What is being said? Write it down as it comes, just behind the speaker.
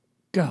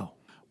go.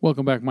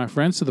 Welcome back, my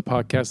friends, to the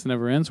podcast that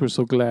never ends. We're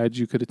so glad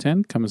you could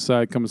attend. Come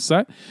inside, come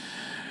inside.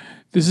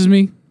 This is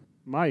me,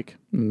 Mike.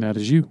 And that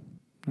is you.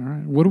 All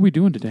right. What are we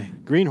doing today?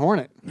 Green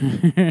Hornet.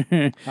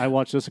 I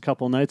watched this a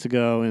couple nights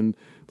ago, and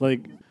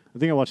I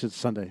think I watched it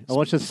Sunday. I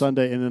watched it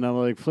Sunday, and then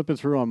I'm flipping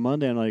through on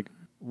Monday, and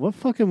what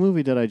fucking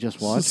movie did I just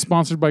watch?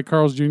 Sponsored by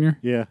Carl's Jr.?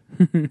 Yeah.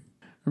 I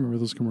remember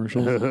those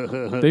commercials.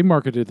 They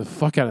marketed the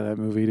fuck out of that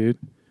movie, dude.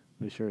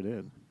 They sure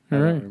did. All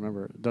I right. don't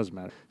remember. It doesn't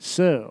matter.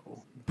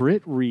 So,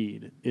 Britt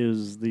Reed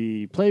is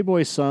the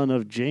Playboy son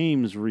of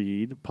James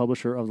Reed,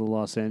 publisher of the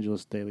Los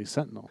Angeles Daily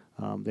Sentinel.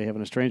 They have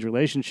an estranged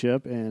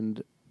relationship,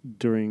 and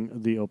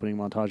during the opening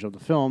montage of the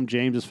film,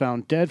 James is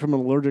found dead from an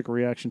allergic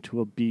reaction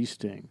to a bee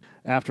sting.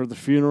 After the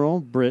funeral,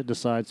 Britt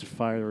decides to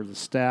fire the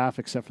staff,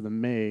 except for the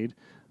maid,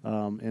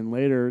 and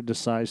later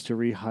decides to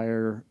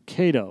rehire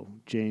Cato,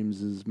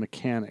 James's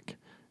mechanic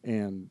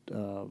and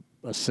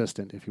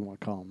assistant, if you want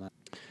to call him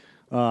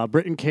that.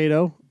 Britt and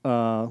Cato,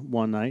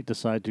 one night,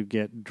 decide to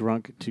get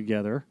drunk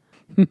together,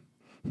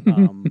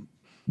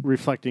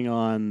 reflecting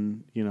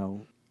on,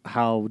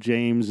 how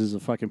James is a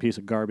fucking piece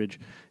of garbage.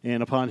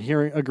 And upon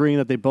agreeing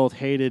that they both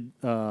hated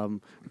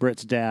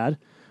Britt's dad,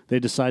 they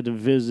decide to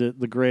visit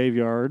the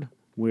graveyard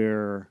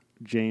where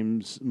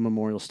James'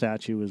 memorial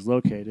statue is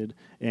located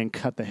and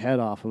cut the head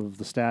off of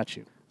the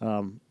statue.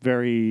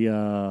 Very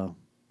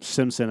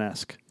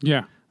Simpson-esque.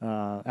 Yeah.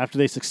 After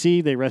they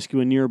succeed, they rescue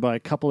a nearby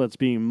couple that's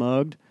being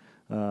mugged.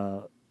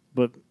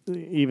 But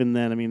even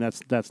then,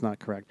 that's not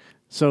correct.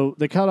 So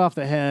they cut off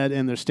the head,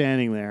 and they're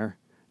standing there,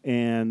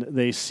 and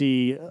they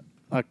see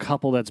a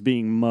couple that's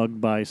being mugged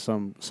by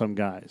some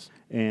guys.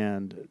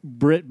 And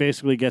Britt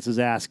basically gets his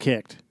ass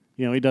kicked.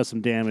 He does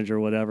some damage or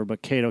whatever,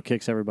 but Cato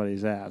kicks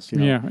everybody's ass.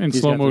 Yeah, in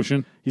slow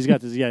motion. He's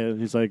got this,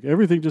 he's like,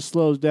 everything just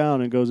slows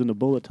down and goes into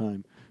bullet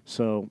time.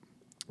 So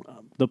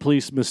the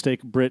police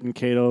mistake Britt and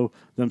Cato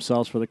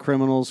themselves for the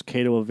criminals.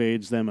 Cato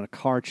evades them in a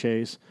car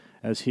chase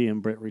as he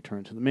and Britt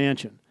return to the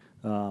mansion.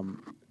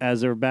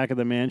 As they're back at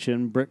the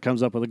mansion, Britt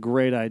comes up with a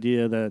great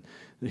idea that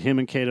him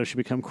and Cato should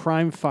become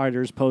crime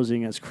fighters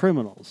posing as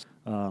criminals.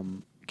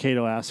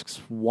 Cato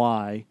asks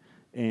why,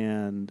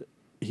 and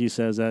he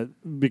says that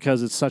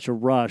because it's such a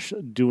rush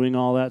doing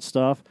all that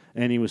stuff,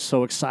 and he was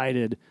so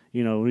excited.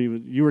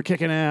 You were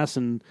kicking ass,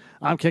 and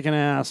I'm kicking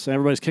ass, and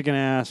everybody's kicking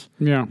ass.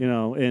 Yeah.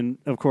 And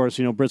of course,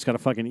 Britt's got a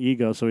fucking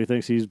ego, so he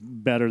thinks he's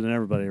better than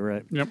everybody,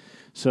 right? Yep.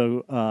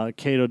 So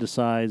Cato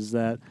decides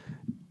that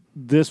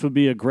this would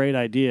be a great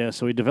idea,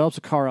 so he develops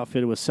a car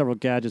outfitted with several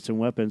gadgets and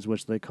weapons,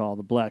 which they call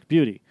the Black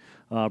Beauty.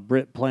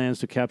 Britt plans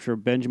to capture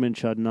Benjamin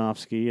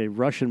Chudnovsky, a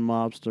Russian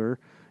mobster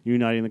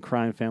uniting the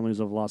crime families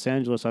of Los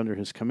Angeles under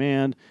his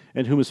command,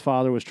 and whom his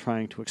father was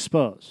trying to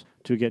expose.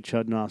 To get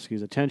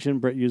Chudnovsky's attention,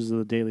 Britt uses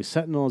the Daily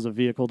Sentinel as a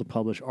vehicle to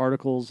publish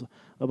articles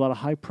about a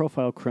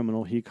high-profile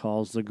criminal he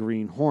calls the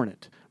Green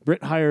Hornet.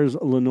 Britt hires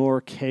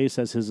Lenore Case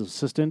as his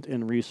assistant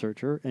and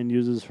researcher and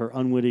uses her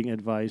unwitting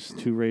advice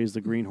to raise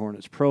the Green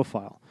Hornet's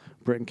profile.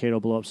 Britt and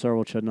Cato blow up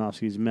several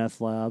Chudnovsky's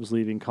meth labs,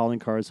 leaving calling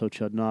cards so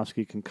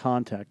Chudnovsky can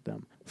contact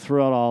them.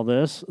 Throughout all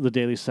this, the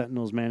Daily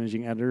Sentinel's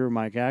managing editor,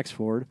 Mike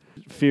Axford,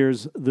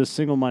 fears this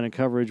single-minded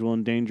coverage will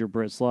endanger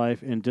Britt's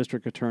life, and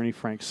District Attorney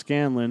Frank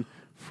Scanlon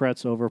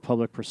frets over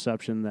public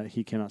perception that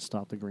he cannot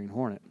stop the Green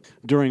Hornet.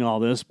 During all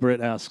this,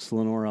 Britt asks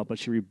Lenore out, but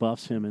she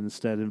rebuffs him and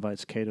instead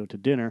invites Cato to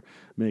dinner,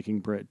 making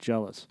Britt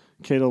jealous.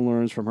 Cato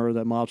learns from her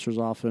that mobsters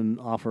often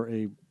offer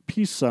a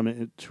peace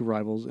summit to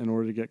rivals in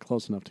order to get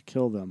close enough to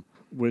kill them,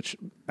 which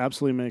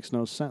absolutely makes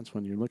no sense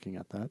when you're looking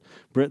at that.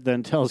 Britt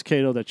then tells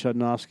Cato that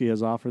Chudnovsky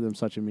has offered them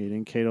such a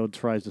meeting. Cato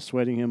tries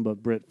dissuading him,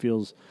 but Britt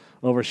feels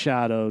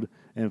overshadowed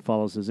and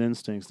follows his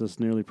instincts. This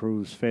nearly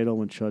proves fatal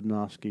when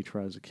Chudnovsky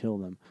tries to kill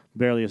them.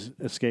 Barely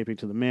escaping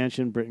to the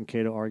mansion, Britt and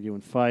Cato argue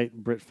and fight.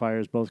 Britt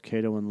fires both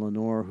Cato and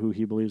Lenore, who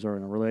he believes are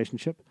in a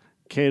relationship.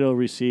 Cato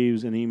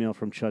receives an email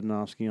from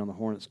Chudnovsky on the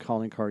Hornet's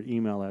calling card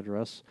email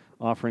address,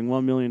 offering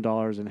 $1 million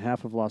and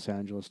half of Los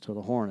Angeles to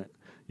the Hornet.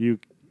 You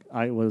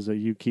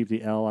keep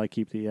the L, I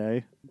keep the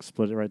A?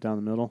 Split it right down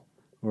the middle?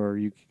 Or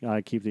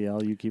I keep the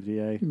L, you keep the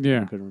A?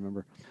 Yeah. I couldn't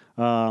remember.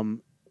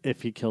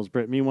 If he kills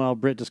Britt. Meanwhile,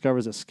 Britt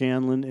discovers that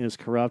Scanlon is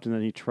corrupt and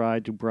that he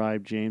tried to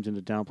bribe James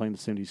into downplaying the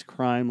city's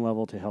crime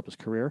level to help his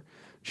career.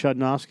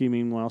 Chudnovsky,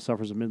 meanwhile,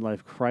 suffers a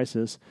midlife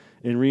crisis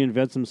and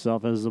reinvents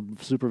himself as the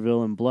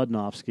supervillain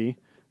Bloodnovsky.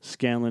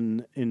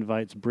 Scanlon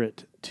invites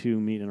Britt to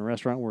meet in a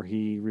restaurant where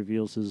he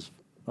reveals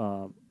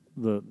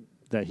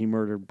that he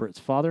murdered Britt's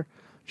father.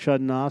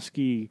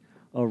 Chudnovsky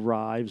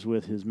arrives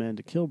with his men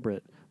to kill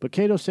Britt, but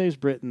Cato saves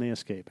Britt and they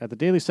escape. At the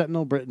Daily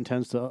Sentinel, Britt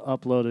intends to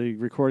upload a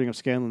recording of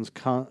Scanlon's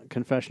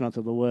confession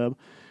onto the web,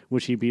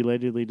 which he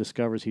belatedly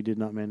discovers he did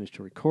not manage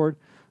to record.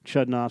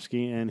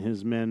 Chudnovsky and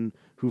his men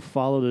who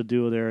follow the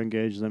duo there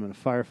engage them in a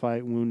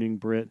firefight, wounding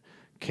Britt.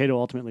 Cato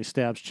ultimately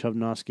stabs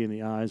Chudnovsky in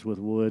the eyes with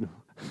wood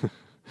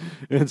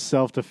in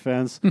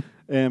self-defense,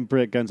 and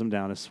Britt guns him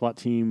down. His SWAT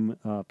team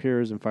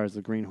appears and fires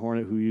the Green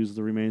Hornet, who uses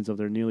the remains of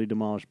their nearly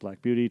demolished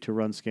Black Beauty to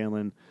run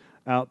Scanlon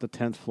out the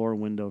 10th floor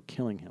window,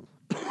 killing him.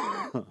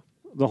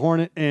 The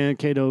Hornet and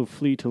Kato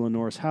flee to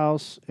Lenore's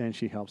house, and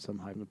she helps them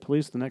hide from the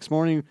police. The next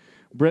morning,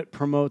 Britt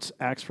promotes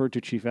Axford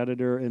to chief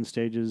editor and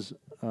stages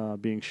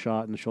being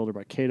shot in the shoulder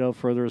by Kato,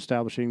 further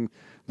establishing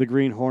the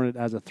Green Hornet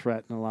as a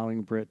threat and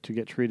allowing Britt to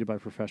get treated by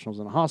professionals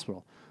in a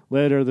hospital.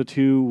 Later, the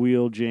two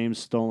wheel James'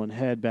 stolen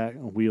head back,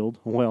 wheeled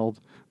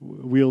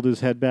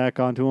his head back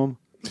onto him.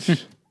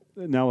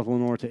 Now with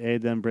Lenore to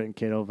aid them, Britt and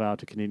Kato vow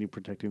to continue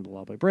protecting the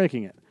law by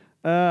breaking it.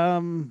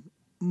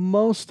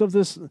 Most of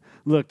this...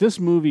 Look, this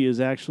movie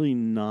is actually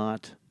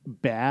not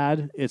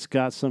bad. It's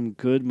got some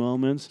good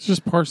moments. It's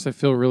just parts that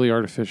feel really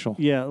artificial.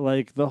 Yeah,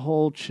 like the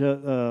whole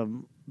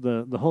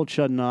the whole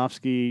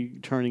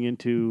Chudnovsky turning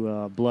into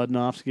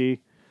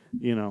Bloodnovsky,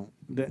 you know.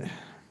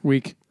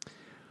 Weak.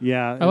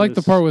 Yeah. I like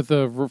the part with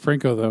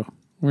Franco, though,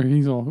 where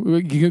he's all...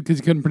 Because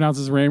he couldn't pronounce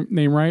his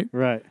name right.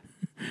 Right.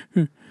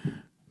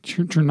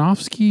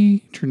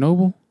 Chernovsky?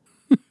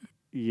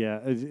 Yeah,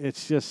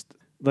 it's just...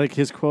 Like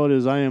his quote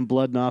is, "I am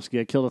Bloodnovsky.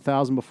 I killed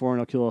 1,000 before,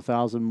 and I'll kill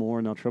 1,000 more,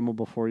 and I'll tremble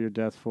before your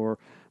death. For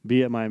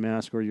be it my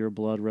mask or your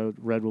blood,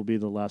 red will be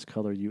the last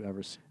color you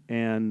ever see."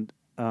 And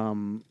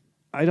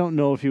I don't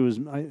know if he was.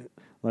 I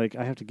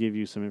have to give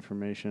you some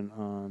information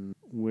on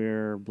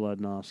where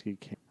Bloodnovsky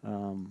came.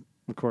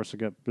 Of course,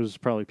 there's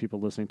probably people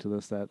listening to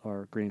this that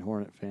are Green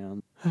Hornet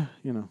fans.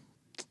 You know,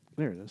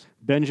 there it is.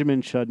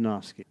 Benjamin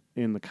Chudnovsky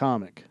in the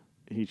comic.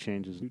 He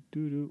changes.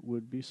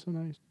 Would be so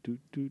nice.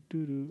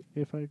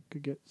 If I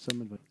could get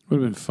some advice. Would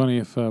have been funny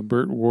if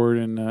Burt Ward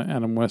and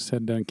Adam West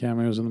had done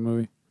cameos in the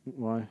movie.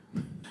 Why?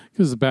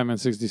 Because it's Batman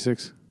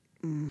 66.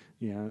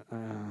 Yeah,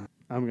 I'm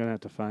going to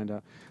have to find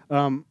out.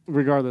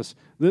 Regardless,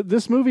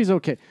 this movie's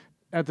okay.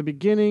 At the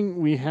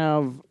beginning, we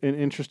have an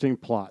interesting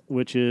plot,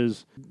 which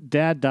is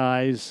Dad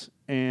dies,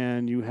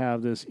 and you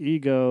have this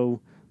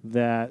ego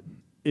that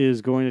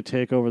is going to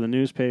take over the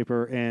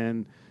newspaper,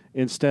 and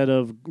instead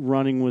of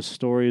running with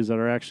stories that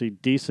are actually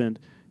decent,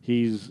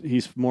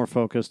 he's more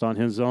focused on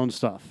his own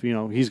stuff. You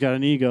know, he's got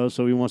an ego,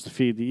 so he wants to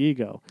feed the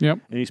ego.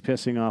 Yep. And he's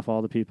pissing off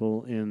all the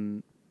people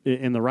in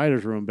the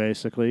writer's room,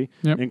 basically,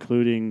 yep.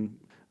 including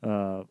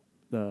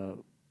the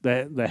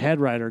head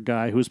writer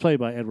guy, who's played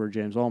by Edward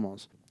James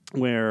Olmos,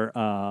 where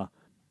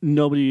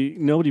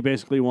nobody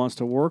basically wants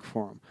to work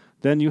for him.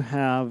 Then you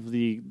have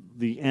the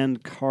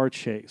end car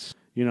chase.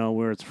 You know,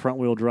 where it's a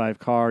front-wheel drive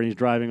car, and he's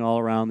driving all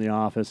around the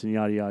office, and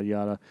yada, yada,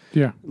 yada.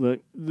 Yeah. Look,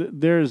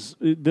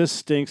 this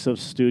stinks of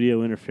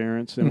studio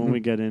interference, and when we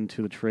get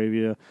into the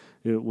trivia,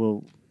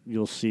 you'll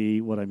see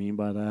what I mean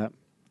by that.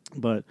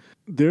 But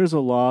there's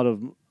a lot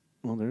of...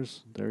 Well,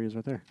 there he is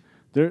right there.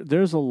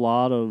 There's a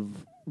lot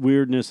of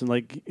weirdness, and,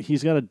 like,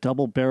 he's got a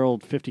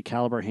double-barreled .50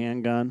 caliber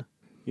handgun,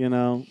 you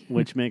know,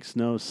 which makes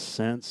no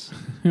sense.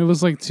 It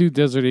looks like two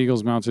Desert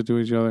Eagles mounted to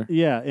each other.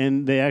 Yeah,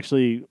 and they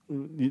actually,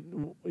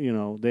 you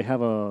know, they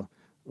have an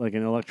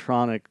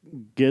electronic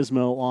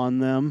gizmo on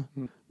them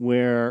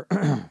where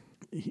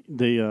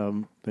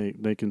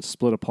they can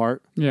split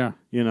apart. Yeah,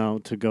 you know,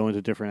 to go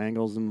into different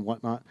angles and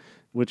whatnot.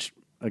 Which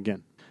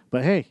again,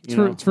 but hey,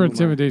 it's for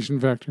intimidation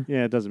factor.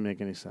 Yeah, it doesn't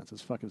make any sense.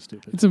 It's fucking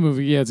stupid. It's a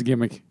movie. Yeah, it's a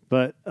gimmick.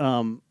 But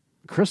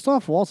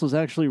Christoph Waltz was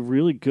actually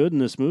really good in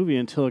this movie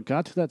until it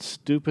got to that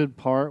stupid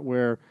part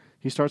where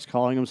he starts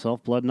calling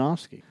himself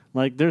Bloodnovsky.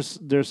 Like,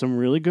 there's some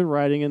really good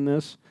writing in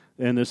this,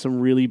 and there's some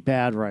really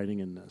bad writing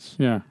in this.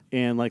 Yeah.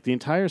 And, like, the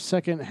entire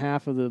second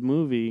half of the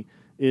movie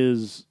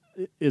is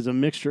a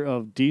mixture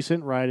of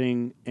decent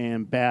writing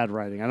and bad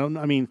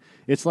writing.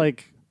 It's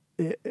like...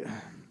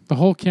 the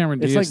whole Cameron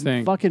Diaz thing. It's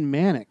thing. Fucking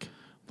manic.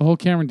 The whole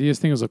Cameron Diaz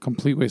thing is a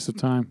complete waste of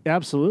time.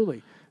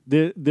 Absolutely.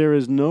 There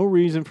is no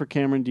reason for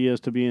Cameron Diaz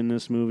to be in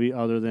this movie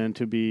other than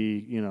to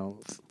be, you know...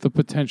 The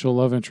potential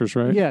love interest,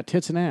 right? Yeah,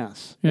 tits and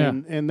ass. Yeah.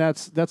 And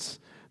that's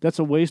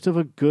a waste of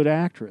a good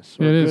actress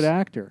or a good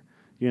actor.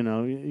 You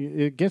know,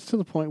 it gets to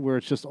the point where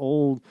it's just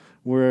old,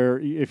 where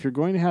if you're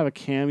going to have a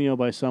cameo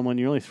by someone,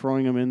 you're only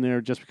throwing them in there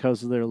just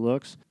because of their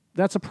looks.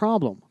 That's a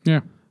problem.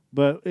 Yeah.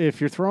 But if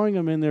you're throwing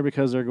them in there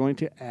because they're going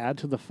to add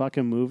to the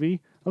fucking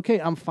movie,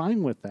 okay, I'm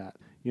fine with that.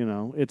 You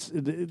know, it's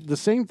the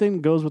same thing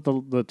goes with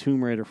the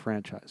Tomb Raider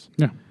franchise.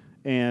 Yeah.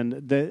 And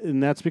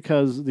that's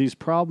because these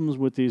problems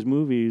with these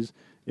movies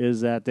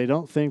is that they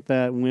don't think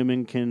that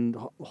women can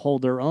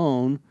hold their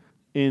own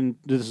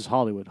this is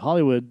Hollywood.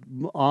 Hollywood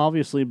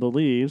obviously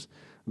believes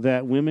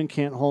that women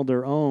can't hold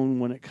their own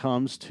when it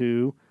comes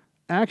to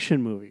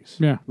action movies.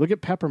 Yeah. Look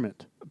at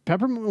Peppermint.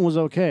 Peppermint was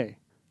okay,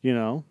 you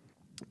know.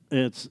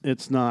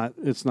 It's not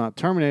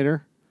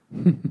Terminator.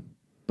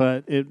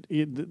 But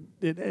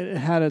it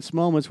had its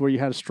moments where you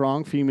had a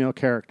strong female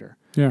character.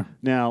 Yeah.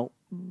 Now,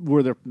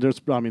 there's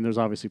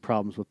obviously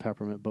problems with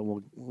Peppermint, but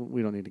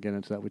we don't need to get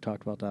into that. We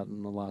talked about that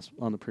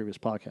on the previous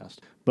podcast.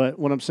 But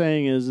what I'm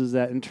saying is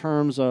that in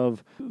terms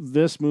of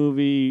this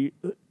movie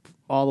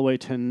all the way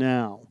to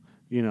now,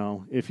 you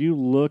know, if you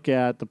look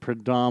at the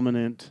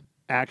predominant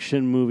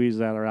action movies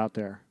that are out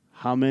there,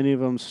 how many of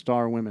them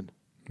star women?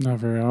 Not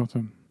very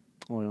often.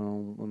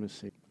 Well, let me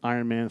see.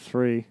 Iron Man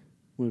 3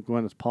 with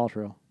Gwyneth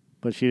Paltrow.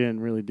 But she didn't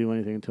really do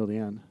anything until the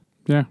end.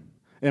 Yeah.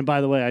 And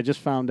by the way, I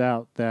just found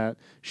out that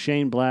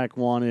Shane Black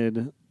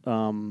wanted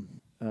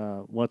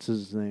what's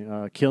his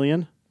name?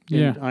 Killian in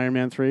Yeah. Iron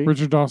Man 3.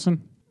 Richard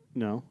Dawson.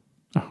 No.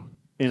 Oh.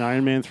 In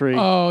Iron Man 3.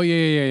 Oh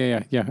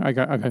yeah. I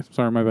got okay.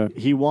 Sorry, my bad.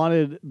 He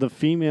wanted the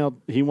female.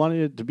 He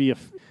wanted it to be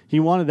he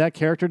wanted that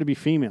character to be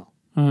female.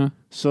 Uh-huh.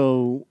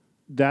 So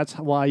that's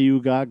why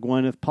you got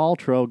Gwyneth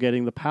Paltrow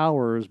getting the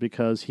powers,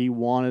 because he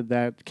wanted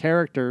that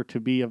character to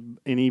be an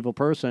evil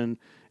person,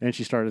 and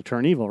she started to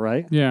turn evil,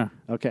 right? Yeah.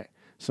 Okay.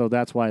 So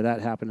that's why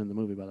that happened in the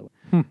movie, by the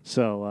way.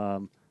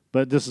 So,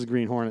 but this is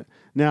Green Hornet.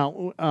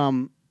 Now,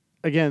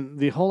 again,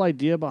 the whole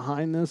idea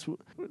behind this, where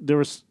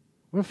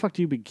the fuck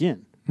do you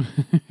begin?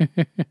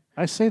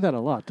 I say that a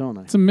lot, don't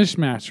I? It's a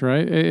mishmash,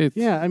 right?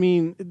 Yeah, I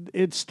mean,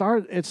 it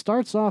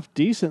starts off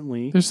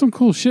decently. There's some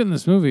cool shit in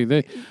this movie.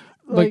 They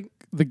like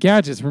the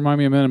gadgets remind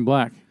me of Men in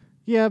Black.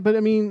 Yeah, but I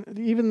mean,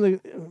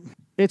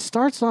 it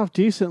starts off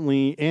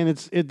decently, and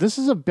this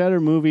is a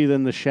better movie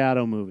than the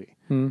Shadow movie.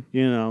 You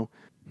know,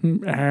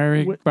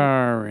 Eric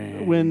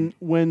Barry.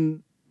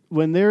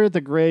 When they're at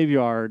the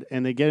graveyard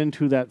and they get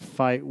into that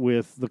fight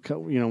with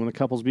when the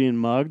couple's being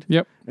mugged,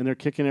 Yep. and they're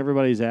kicking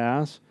everybody's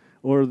ass,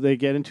 or they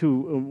get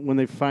into when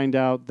they find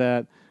out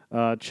that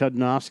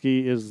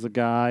Chudnovsky is the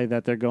guy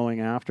that they're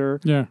going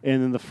after. Yeah.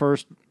 And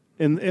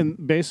then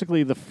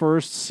basically the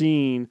first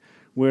scene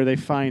where they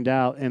find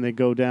out and they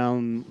go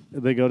down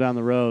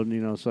the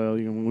road, so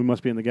we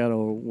must be in the ghetto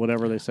or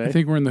whatever they say. I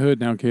think we're in the hood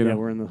now, Kato. Yeah,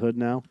 we're in the hood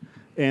now.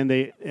 And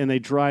they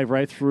drive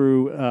right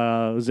through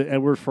is it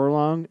Edward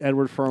Furlong's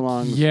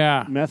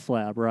meth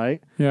lab,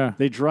 right? Yeah.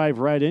 They drive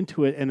right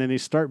into it, and then they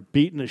start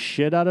beating the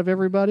shit out of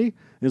everybody.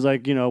 It's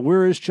like,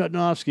 where is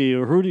Chudnovsky,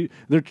 or who do you,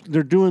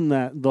 they're doing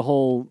the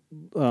whole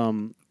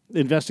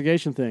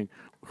investigation thing.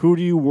 Who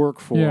do you work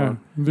for? Yeah,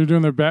 they're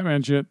doing their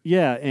Batman shit.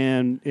 Yeah,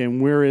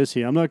 and where is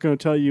he? I'm not going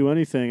to tell you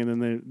anything.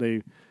 And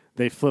then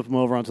they flip him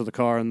over onto the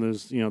car, and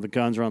there's the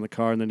guns are on the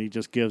car, and then he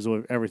just gives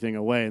everything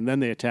away, and then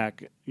they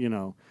attack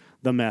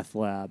the meth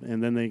lab,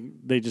 and then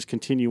they just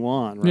continue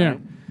on, right? Yeah.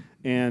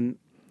 And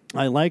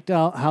I liked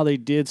how they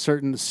did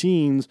certain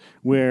scenes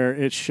where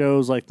it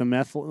shows like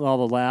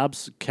all the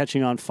labs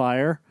catching on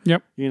fire.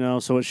 Yep.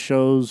 So it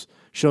shows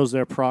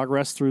their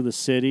progress through the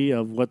city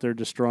of what they're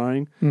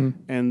destroying.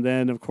 And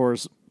then, of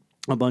course,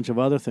 a bunch of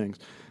other things.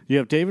 You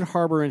have David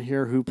Harbour in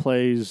here, who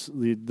plays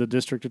the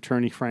district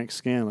attorney, Frank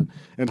Scanlon.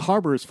 And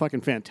Harbour is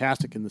fucking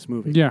fantastic in this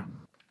movie. Yeah.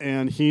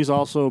 And he's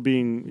also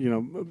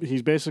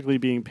he's basically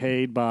being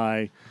paid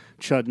by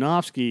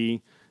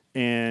Chudnovsky,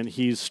 and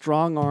he's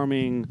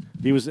strong-arming.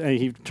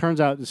 He turns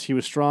out he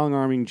was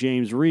strong-arming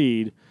James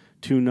Reed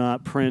to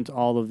not print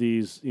all of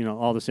these,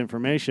 all this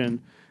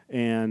information,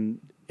 and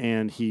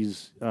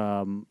he's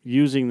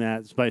using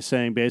that by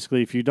saying,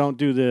 basically, if you don't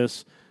do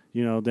this,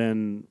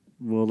 then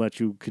we'll let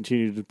you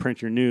continue to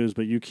print your news,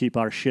 but you keep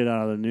our shit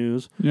out of the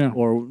news,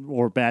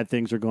 or bad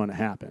things are going to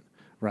happen,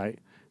 right?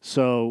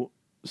 So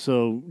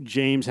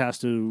James has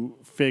to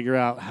figure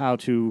out how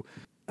to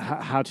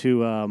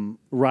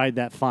ride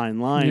that fine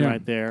line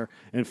right there,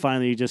 and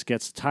finally he just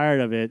gets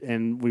tired of it,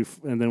 and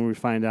then we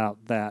find out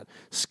that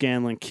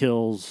Scanlon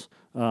kills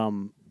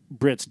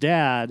Britt's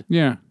dad.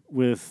 Yeah.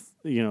 With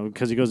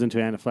because he goes into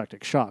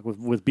anaphylactic shock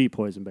with bee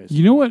poison, basically.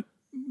 You know what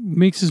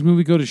makes this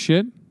movie go to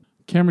shit?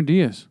 Cameron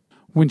Diaz.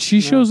 When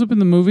she shows up in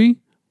the movie,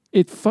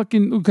 it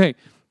fucking okay.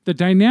 The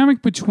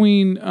dynamic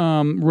between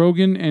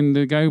Rogan and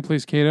the guy who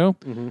plays Kato.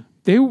 Mm-hmm.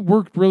 They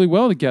worked really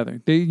well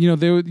together.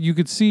 You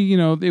could see,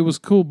 it was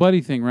a cool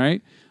buddy thing,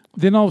 right?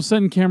 Then all of a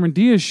sudden, Cameron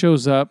Diaz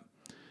shows up,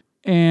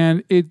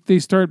 and they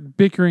start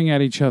bickering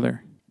at each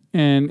other,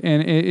 and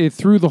it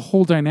threw the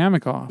whole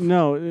dynamic off.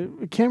 No,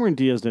 Cameron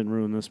Diaz didn't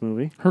ruin this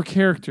movie. Her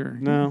character.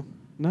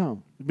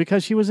 No,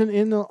 because she wasn't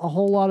in a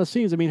whole lot of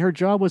scenes. I mean, her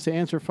job was to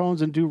answer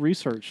phones and do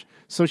research,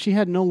 so she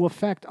had no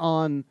effect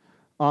on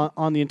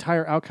the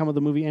entire outcome of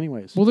the movie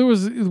anyways. Well, there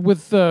was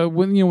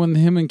when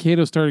him and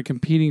Kato started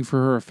competing for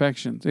her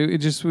affections.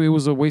 It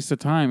was a waste of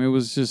time. It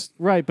was just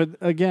right, but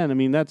again, I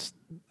mean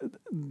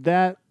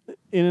that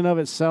in and of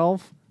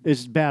itself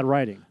is bad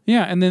writing.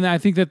 Yeah, and then I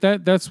think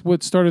that's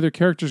what started their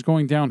characters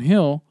going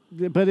downhill.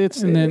 But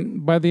then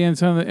by the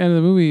end of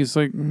the movie, it's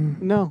like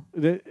no,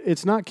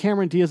 it's not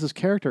Cameron Diaz's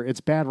character.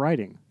 It's bad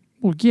writing.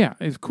 Well, yeah,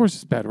 of course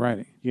it's bad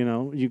writing.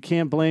 You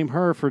can't blame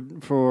her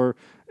for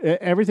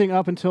everything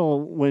up until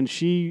when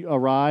she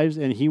arrives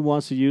and he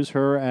wants to use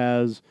her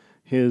as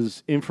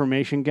his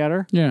information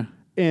getter. Yeah.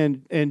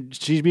 And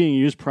she's being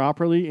used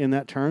properly in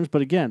that terms.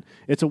 But again,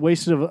 it's a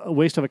waste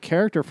of a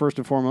character first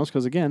and foremost,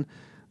 because again,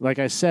 like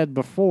I said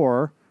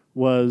before,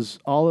 was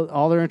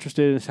all they're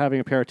interested in is having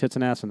a pair of tits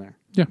and ass in there.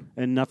 Yeah.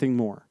 And nothing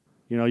more.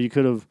 You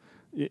could have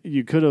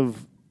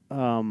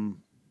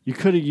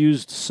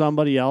used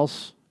somebody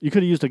else. You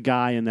could have used a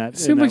guy in that. It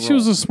seemed like she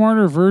was a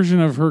smarter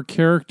version of her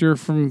character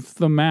from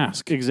The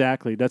Mask.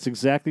 Exactly. That's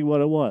exactly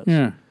what it was.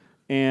 Yeah.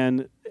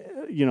 And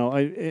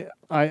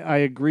I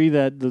agree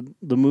that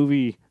the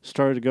movie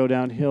started to go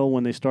downhill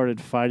when they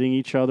started fighting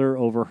each other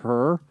over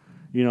her,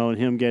 and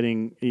him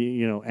getting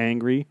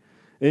angry.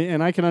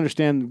 And I can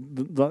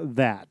understand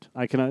that.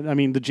 I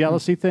mean the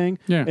jealousy thing.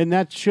 Yeah. And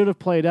that should have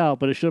played out,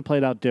 but it should have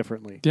played out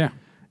differently. Yeah.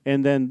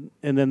 and then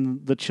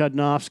the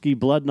Chudnovsky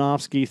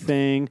Bloodnovsky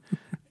thing,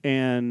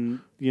 and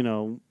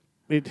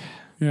it.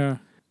 Yeah.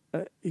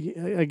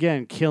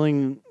 Again,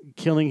 killing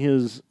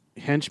his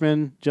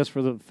henchmen just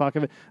for the fuck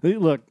of it.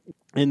 Look,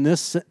 in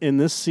this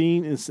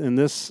scene, in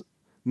this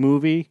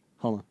movie,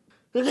 hold on.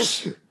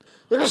 Bless you,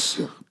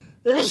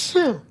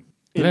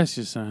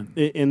 son.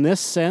 In this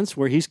sense,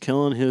 where he's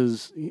killing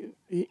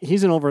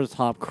he's an over the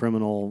top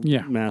criminal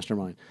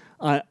mastermind.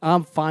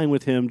 I'm fine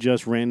with him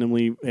just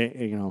randomly,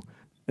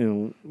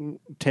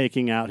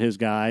 taking out his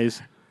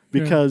guys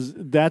because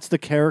that's the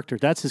character.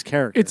 That's his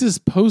character. It's his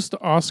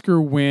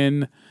post-Oscar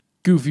win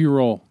goofy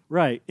role.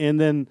 Right. And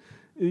then,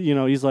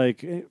 he's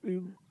like,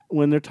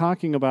 when they're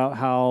talking about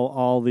how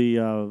all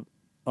the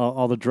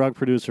drug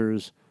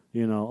producers,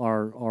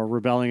 are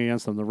rebelling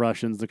against them, the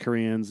Russians, the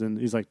Koreans, and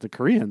he's like, the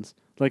Koreans?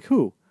 Like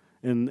who?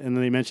 And then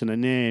they mention a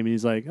name, and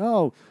he's like,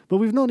 oh, but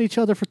we've known each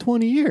other for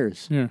 20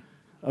 years. Yeah.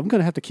 I'm going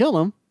to have to kill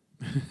him,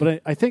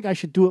 but I think I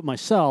should do it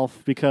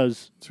myself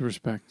because... It's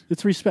respect.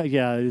 It's respect,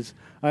 yeah.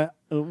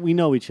 We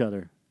know each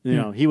other.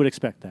 He would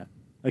expect that.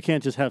 I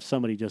can't just have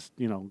somebody just,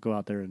 go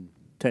out there and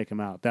take him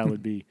out. That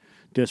would be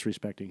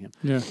disrespecting him.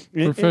 Yeah.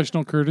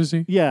 Professional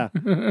courtesy. Yeah.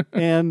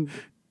 and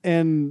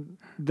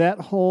that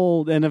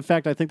whole, and in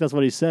fact, I think that's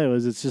what he said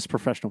was it's just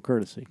professional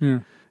courtesy. Yeah.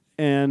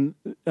 And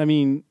I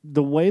mean,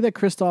 the way that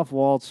Christoph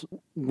Waltz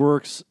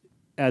works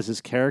as his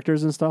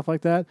characters and stuff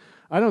like that,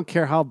 I don't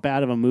care how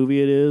bad of a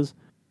movie it is.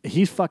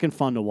 He's fucking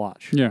fun to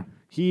watch. Yeah.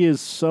 He is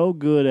so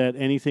good at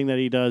anything that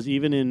he does,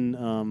 even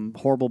in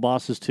Horrible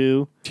Bosses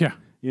 2. Yeah.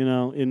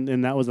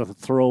 And that was a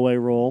throwaway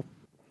role.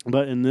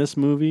 But in this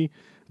movie,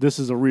 this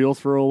is a real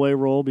throwaway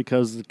role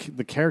because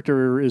the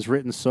character is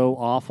written so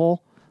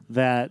awful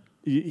that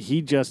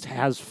he just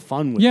has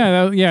fun with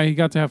it. He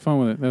got to have fun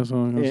with it. That's what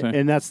I'm going to say.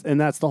 And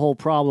that's the whole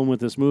problem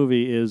with this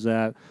movie is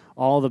that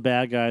all the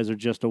bad guys are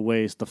just a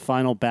waste. The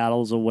final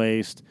battle's a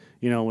waste,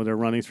 where they're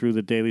running through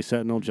the Daily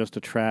Sentinel just to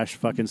trash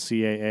fucking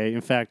CAA.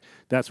 In fact,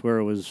 that's where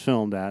it was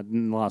filmed at,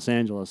 in Los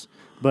Angeles.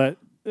 But,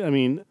 I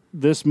mean,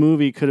 this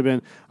movie could have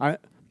been...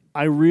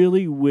 I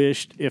really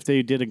wished if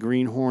they did a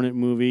Green Hornet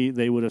movie,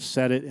 they would have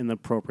set it in the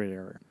appropriate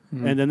era.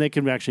 Mm-hmm. And then they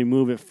can actually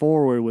move it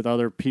forward with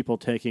other people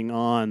taking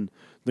on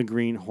the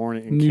Green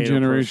Hornet and new Kato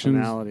generations,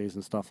 personalities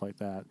and stuff like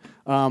that.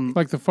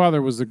 Like the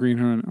father was the Green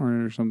Hornet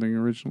or something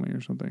originally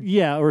or something.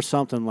 Yeah, or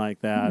something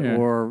like that. Yeah.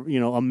 Or,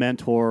 a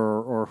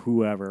mentor or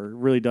whoever. It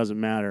really doesn't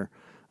matter.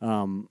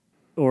 Or,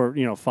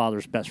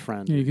 father's best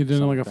friend. Yeah, you could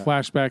do like a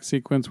flashback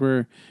sequence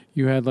where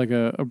you had like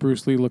a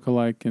Bruce Lee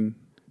lookalike and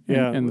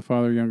the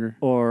father younger.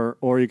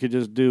 Or you could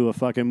just do a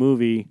fucking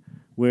movie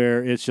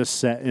where it's just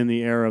set in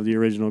the era of the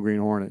original Green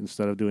Hornet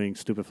instead of doing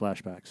stupid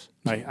flashbacks.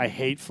 I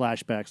hate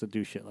flashbacks that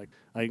do shit. Like,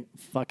 I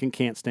fucking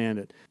can't stand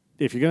it.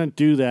 If you're going to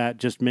do that,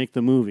 just make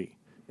the movie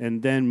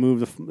and then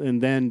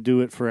and then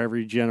do it for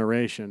every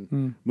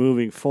generation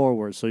moving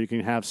forward so you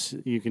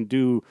can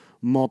do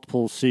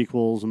multiple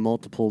sequels and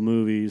multiple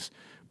movies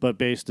but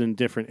based in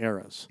different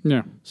eras.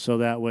 Yeah. So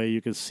that way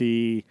you can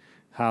see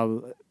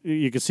how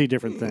you can see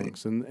different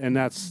things, and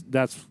that's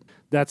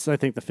I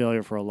think the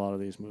failure for a lot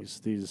of these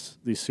movies, these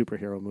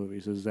superhero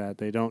movies, is that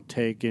they don't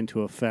take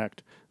into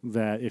effect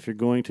that if you're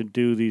going to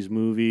do these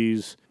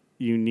movies,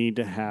 you need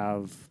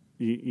to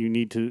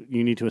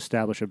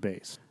establish a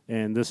base,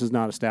 and this is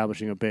not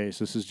establishing a base.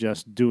 This is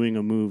just doing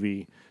a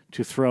movie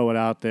to throw it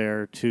out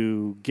there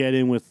to get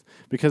in with,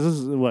 because this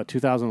is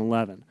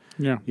 2011.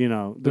 Yeah,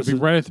 this is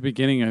right at the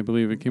beginning. I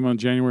believe it came out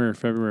January or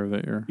February of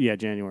that year. Yeah,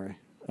 January.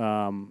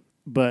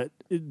 But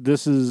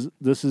this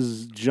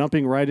is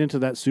jumping right into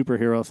that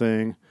superhero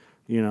thing,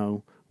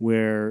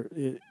 where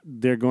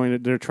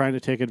they're trying to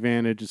take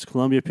advantage. It's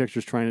Columbia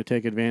Pictures trying to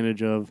take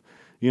advantage of,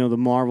 the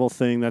Marvel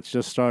thing that's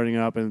just starting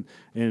up,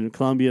 and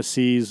Columbia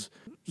sees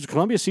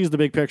the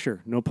big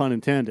picture, no pun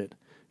intended.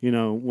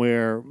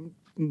 Where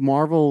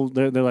Marvel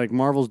they're like,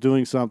 Marvel's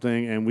doing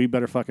something, and we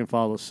better fucking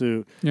follow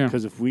suit,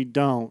 because if we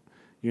don't,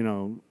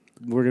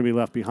 we're going to be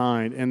left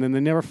behind. And then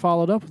they never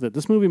followed up with it.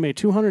 This movie made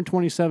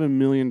 $227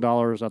 million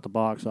at the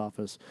box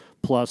office,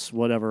 plus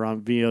whatever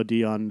on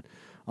VOD,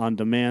 on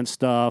demand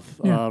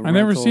stuff. Yeah, I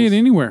never see it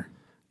anywhere.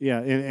 Yeah,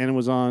 and it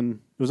was on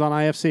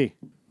IFC.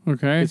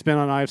 Okay. It's been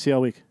on IFC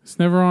all week. It's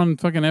never on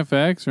fucking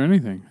FX or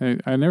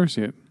anything. I never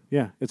see it.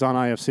 Yeah, it's on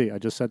IFC. I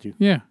just said to you.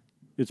 Yeah.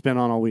 It's been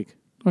on all week.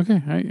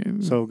 Okay.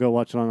 So go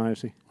watch it on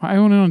IFC. I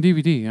own it on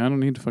DVD. I don't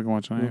need to fucking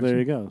watch it on IFC. There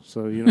you go.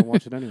 So you don't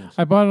watch it anyways.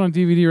 I bought it on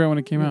DVD right when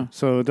it came out.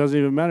 So it doesn't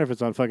even matter if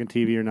it's on fucking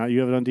TV or not. You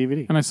have it on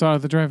DVD. And I saw it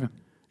at the drive-in.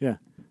 Yeah.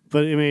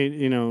 But I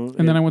mean,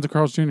 And then I went to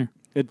Carl's Jr.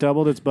 It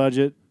doubled its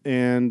budget,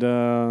 and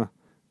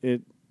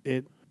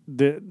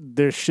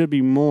there should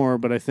be more,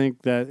 but I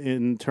think that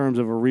in terms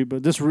of a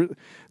reboot,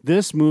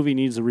 this movie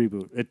needs a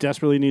reboot. It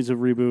desperately needs a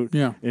reboot.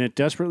 Yeah. And it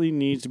desperately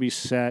needs to be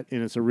set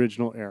in its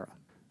original era.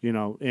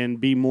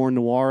 And be more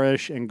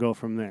noirish and go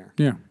from there.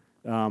 Yeah.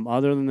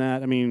 Other than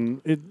that, I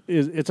mean,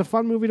 it's a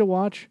fun movie to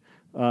watch.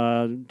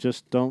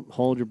 Just don't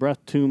hold your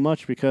breath too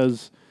much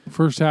because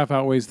first half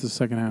outweighs the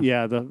second half.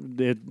 Yeah,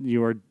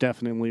 you are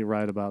definitely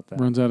right about that.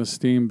 Runs out of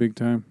steam big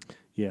time.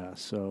 Yeah,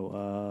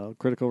 so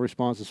critical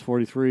response is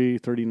 43,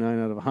 39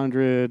 out of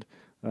 100.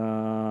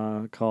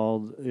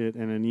 Called it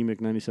an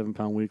anemic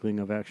 97-pound weakling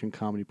of action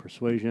comedy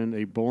persuasion,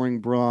 a boring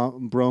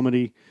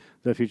bromedy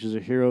that features a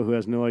hero who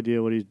has no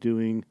idea what he's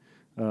doing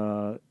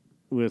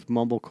with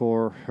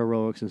mumblecore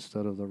heroics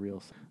instead of the real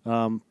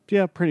thing.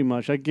 Yeah, pretty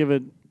much. I'll give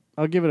it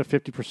a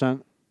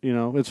 50%. You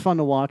know, it's fun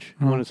to watch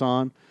when it's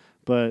on,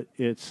 but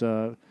it's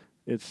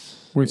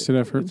wasted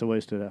effort. It's a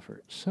wasted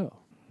effort. So,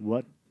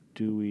 what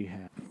do we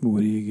have? What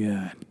do you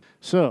got?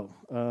 So,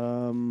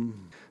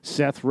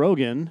 Seth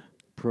Rogen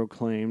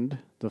proclaimed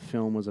the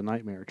film was a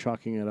nightmare,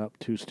 chalking it up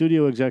to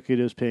studio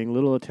executives paying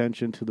little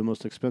attention to the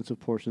most expensive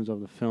portions of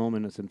the film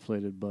and its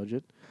inflated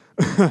budget.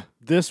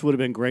 This would have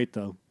been great,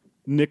 though.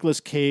 Nicolas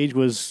Cage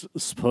was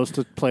supposed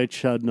to play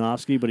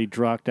Chudnovsky, but he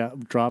dropped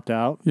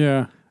out.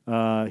 Yeah.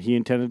 He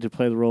intended to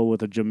play the role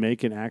with a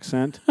Jamaican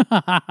accent,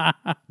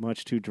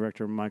 much to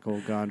director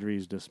Michael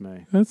Gondry's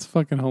dismay. That's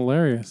fucking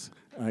hilarious.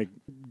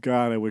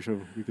 God, I wish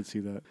we could see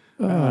that.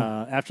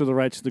 After the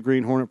rights to the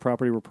Green Hornet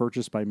property were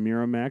purchased by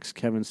Miramax,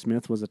 Kevin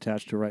Smith was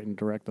attached to write and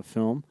direct the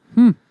film.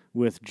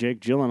 With Jake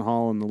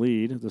Gyllenhaal in the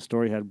lead. The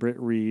story had Britt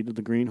Reed,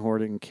 the Green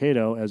Hornet, and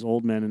Kato as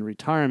old men in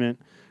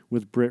retirement,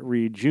 with Britt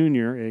Reed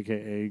Jr.,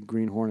 a.k.a.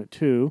 Green Hornet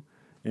 2,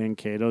 and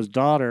Kato's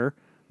daughter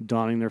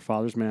donning their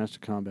father's mask to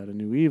combat a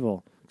new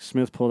evil.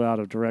 Smith pulled out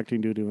of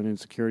directing due to an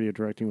insecurity of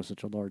directing with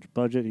such a large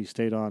budget. He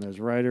stayed on as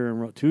writer and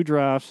wrote 2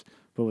 drafts,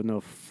 but with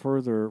no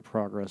further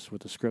progress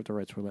with the script. The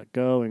rights were let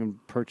go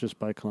and purchased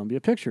by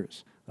Columbia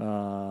Pictures.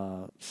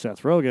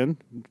 Seth Rogen,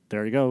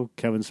 there you go,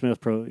 Kevin Smith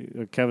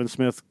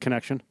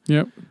connection.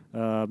 Yep.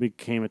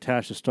 Became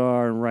attached to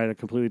star and write a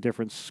completely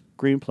different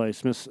screenplay.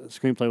 Smith's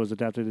screenplay was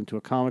adapted into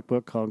a comic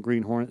book called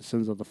Green Hornet: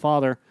 Sins of the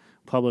Father,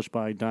 published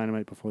by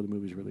Dynamite before the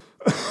movie's release.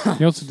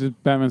 He also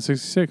did Batman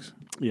 66.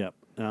 Yep.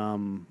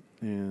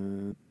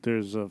 And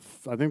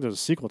I think there's a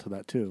sequel to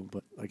that too,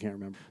 but I can't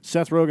remember.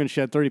 Seth Rogen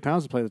shed 30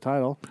 pounds to play the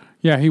title.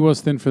 Yeah, he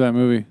was thin for that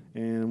movie.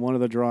 And one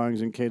of the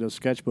drawings in Kato's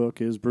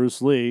sketchbook is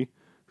Bruce Lee,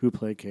 who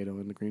played Kato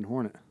in the Green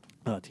Hornet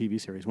TV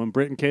series. When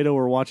Britt and Kato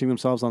were watching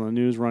themselves on the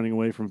news running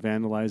away from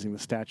vandalizing the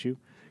statue,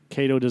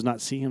 Kato does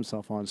not see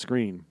himself on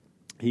screen.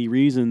 He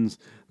reasons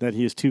that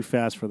he is too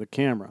fast for the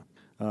camera,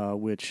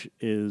 which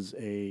is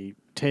a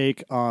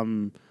take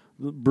on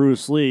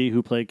Bruce Lee,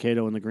 who played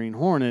Kato in the Green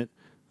Hornet,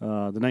 the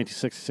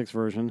 1966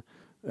 version.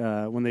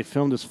 When they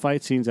filmed his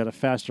fight scenes at a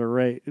faster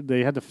rate,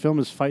 they had to film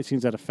his fight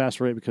scenes at a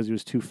faster rate because he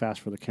was too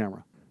fast for the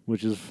camera,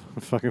 which is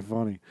fucking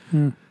funny.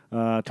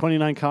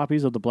 29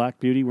 copies of The Black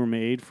Beauty were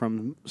made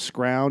from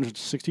scrounged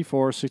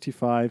 64,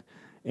 65,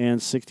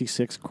 and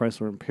 66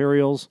 Chrysler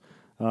Imperials,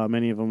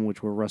 many of them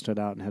which were rusted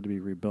out and had to be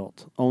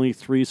rebuilt. Only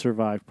 3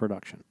 survived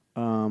production.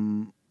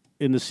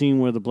 In the scene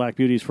where the Black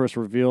Beauty is first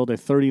revealed, a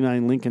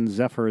 39 Lincoln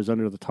Zephyr is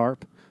under the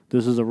tarp.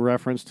 This is a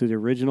reference to the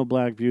original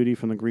Black Beauty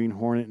from the Green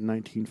Hornet in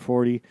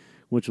 1940,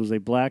 which was a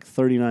black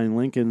 39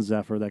 Lincoln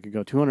Zephyr that could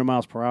go 200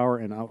 miles per hour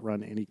and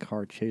outrun any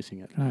car chasing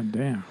it. God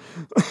damn.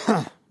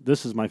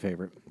 This is my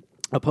favorite.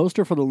 A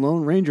poster for the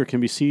Lone Ranger can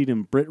be seen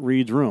in Britt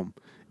Reed's room.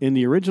 In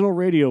the original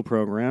radio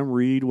program,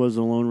 Reed was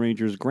the Lone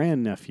Ranger's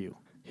grandnephew.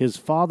 His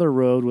father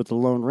rode with the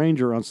Lone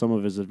Ranger on some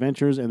of his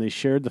adventures, and they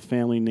shared the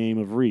family name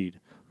of Reed.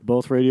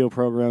 Both radio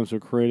programs were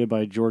created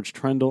by George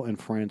Trendle and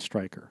Fran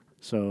Stryker.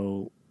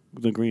 So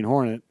the Green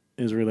Hornet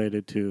is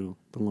related to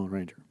the Lone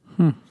Ranger.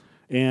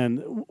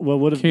 And what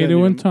would have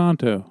Kato and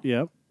Tonto.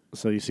 Yep.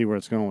 So you see where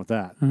it's going with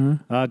that.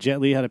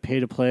 Jet Li had a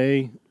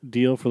pay-to-play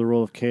deal for the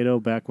role of Kato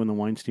back when the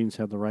Weinsteins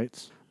had the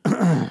rights.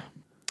 The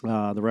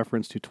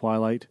reference to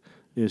Twilight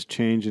is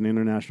changed in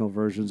international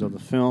versions of the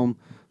film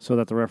so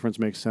that the reference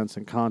makes sense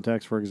in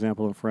context. For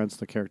example, in French,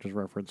 the characters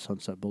reference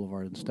Sunset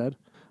Boulevard instead.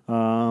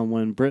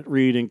 When Britt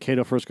Reed and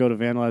Kato first go to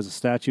vandalize the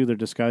statue, their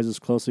disguises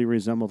closely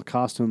resemble the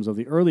costumes of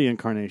the early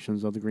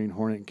incarnations of the Green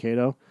Hornet and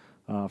Kato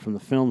from the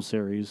film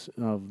series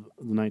of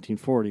the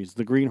 1940s.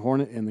 The Green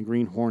Hornet and the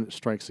Green Hornet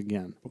Strikes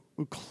Again.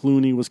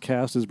 Clooney was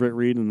cast as Britt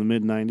Reed in the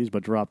mid-90s,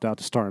 but dropped out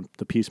to star in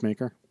The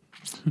Peacemaker.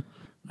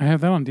 I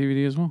have that on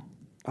DVD as well.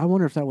 I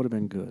wonder if that would have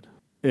been good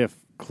if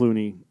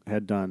they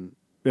had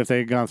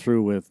gone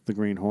through with the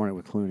Green Hornet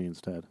with Clooney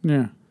instead.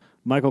 Yeah.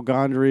 Michael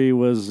Gondry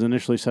was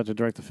initially set to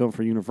direct the film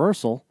for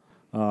Universal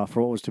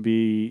for what was to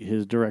be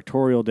his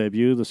directorial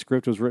debut. The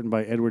script was written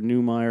by Edward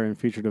Neumeier and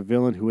featured a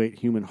villain who ate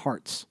human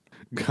hearts.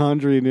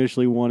 Gondry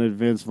initially wanted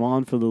Vince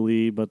Vaughn for the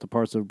lead, but the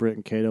parts of Britt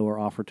and Kato were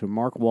offered to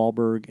Mark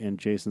Wahlberg and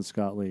Jason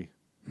Scott Lee.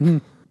 I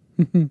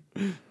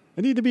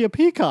need to be a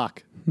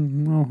peacock. Oh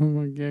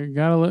my God,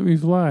 gotta let me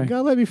fly.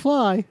 Gotta let me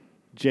fly.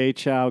 Jay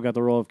Chow got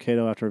the role of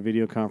Kato after a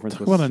video conference.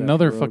 What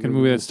another fucking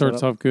movie that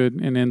starts off good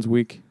and ends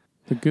weak.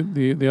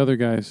 The other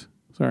guys.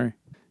 Sorry.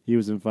 He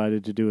was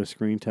invited to do a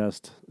screen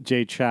test.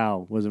 Jay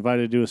Chow was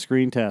invited to do a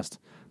screen test.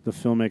 The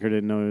filmmaker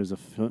didn't know he was a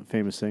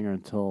famous singer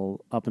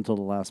up until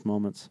the last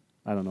moments.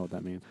 I don't know what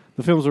that means.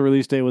 The film's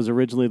release date was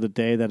originally the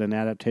day that an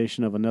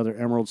adaptation of another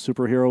Emerald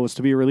superhero was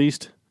to be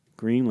released,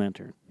 Green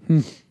Lantern.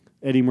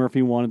 Eddie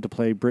Murphy wanted to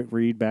play Britt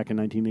Reed back in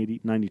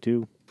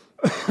 1992.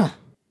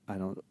 I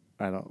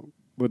don't.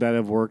 Would that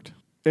have worked?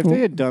 If they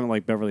had done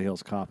like Beverly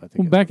Hills Cop, I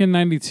think. Well, back in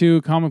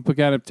 '92, comic book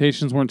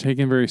adaptations weren't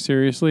taken very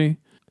seriously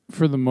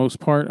for the most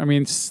part. I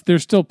mean,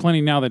 there's still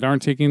plenty now that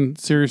aren't taken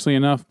seriously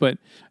enough, but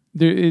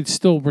it's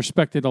still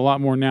respected a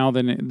lot more now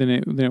than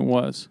it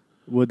was.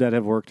 Would that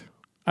have worked?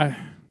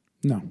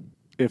 No.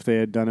 If they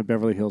had done it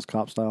Beverly Hills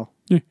Cop style?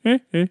 No,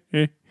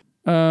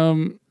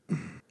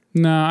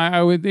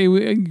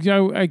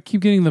 I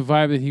keep getting the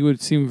vibe that he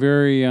would seem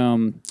very,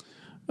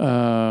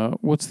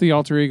 what's the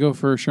alter ego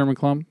for Sherman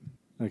Klump?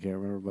 I can't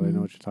remember, but I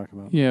know what you're talking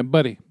about. Yeah,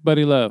 Buddy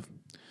Love.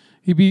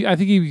 I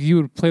think he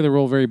would play the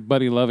role very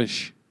Buddy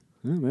Love-ish.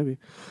 Yeah, maybe.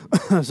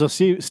 So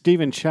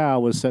Stephen Chow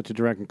was set to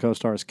direct and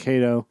co-star as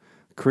Kato.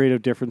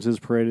 Creative differences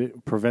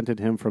prevented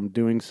him from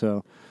doing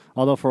so.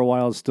 Although for a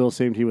while it still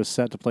seemed he was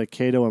set to play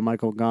Kato and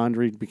Michael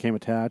Gondry became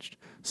attached.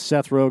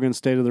 Seth Rogen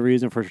stated the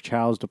reason for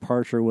Chow's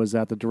departure was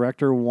that the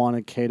director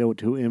wanted Kato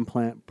to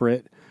implant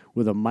Britt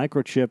with a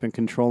microchip and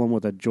control him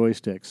with a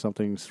joystick,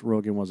 something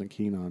Rogen wasn't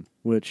keen on,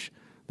 which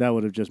that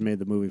would have just made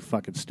the movie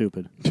fucking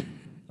stupid.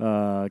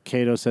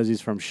 Kato says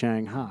he's from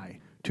Shanghai,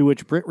 to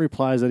which Britt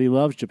replies that he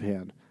loves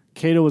Japan.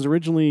 Kato was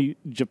originally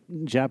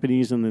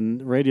Japanese in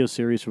the radio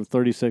series from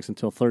 36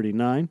 until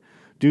 39.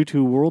 Due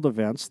to world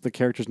events, the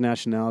character's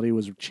nationality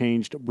was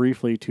changed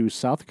briefly to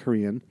South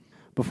Korean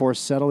before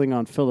settling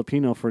on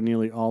Filipino for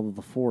nearly all of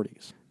the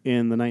 40s.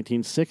 In the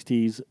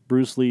 1960s,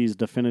 Bruce Lee's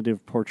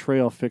definitive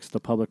portrayal fixed the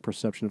public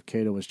perception of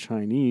Kato as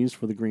Chinese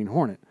for the Green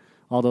Hornet,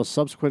 although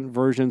subsequent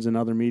versions in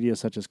other media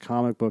such as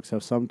comic books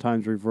have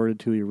sometimes reverted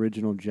to the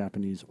original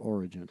Japanese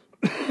origin.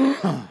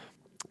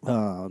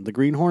 The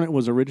Green Hornet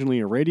was originally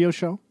a radio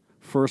show,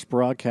 first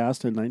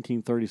broadcast in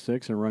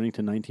 1936 and running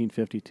to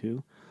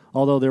 1952.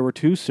 Although there were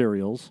two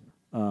serials,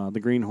 The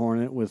Green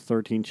Hornet with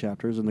 13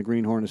 chapters and The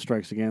Green Hornet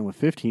Strikes Again with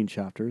 15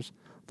 chapters,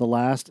 the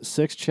last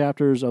 6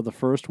 chapters of the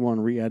first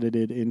one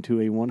re-edited into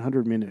a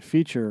 100-minute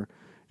feature,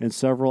 and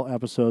several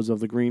episodes of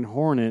The Green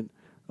Hornet,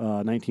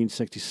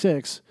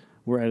 1966,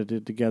 were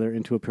edited together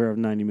into a pair of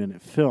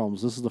 90-minute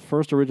films. This is the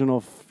first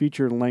original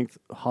feature-length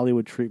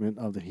Hollywood treatment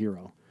of the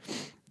hero.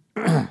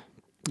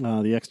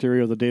 The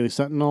exterior of the Daily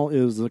Sentinel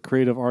is the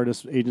creative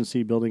artist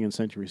agency building in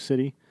Century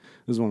City.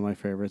 This is one of my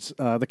favorites.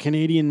 The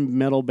Canadian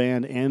metal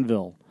band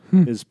Anvil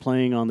is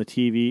playing on the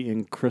TV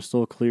in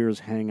Crystal Clear's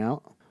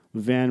Hangout.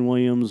 Van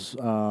Williams,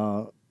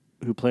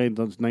 who played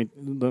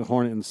the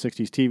Hornet in the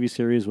 60s TV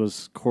series,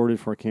 was courted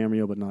for a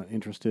cameo but not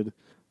interested.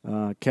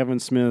 Kevin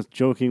Smith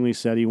jokingly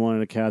said he wanted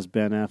to cast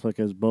Ben Affleck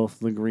as both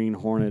the Green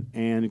Hornet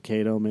and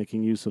Kato,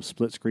 making use of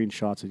split-screen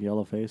shots in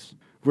yellowface.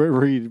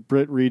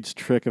 Britt Reed's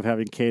trick of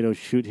having Kato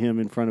shoot him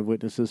in front of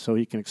witnesses so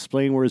he can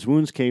explain where his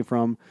wounds came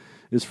from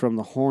is from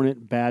the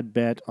Hornet Bad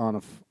Bet on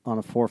a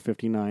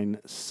 459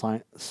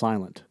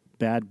 Silent.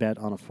 Bad Bet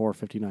on a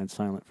 459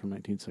 Silent from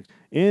 1960.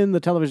 In the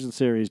television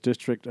series,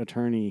 District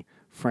Attorney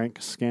Frank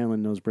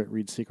Scanlon knows Britt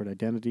Reed's secret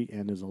identity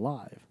and is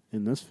alive.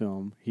 In this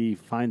film, he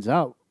finds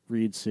out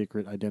Reed's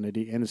secret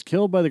identity and is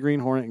killed by the Green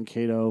Hornet and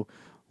Kato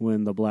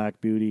when the Black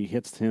Beauty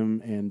hits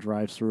him and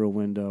drives through a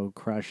window,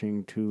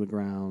 crashing to the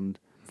ground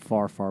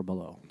far, far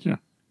below. Yeah.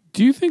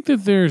 Do you think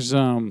that there's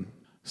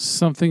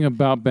something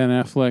about Ben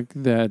Affleck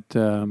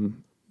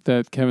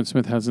that Kevin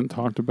Smith hasn't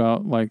talked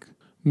about, like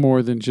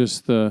more than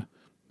just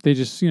they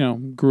just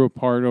grew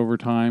apart over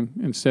time?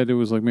 Instead, it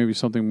was like maybe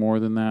something more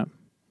than that,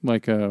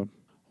 like I don't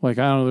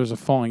know. There's a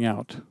falling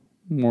out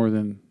more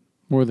than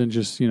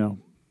just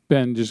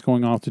Ben just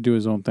going off to do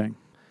his own thing,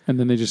 and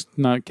then they just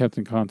not kept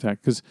in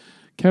contact. Because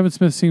Kevin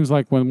Smith seems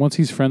like once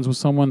he's friends with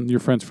someone,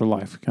 you're friends for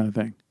life, kind of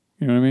thing.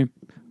 You know what I mean?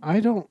 I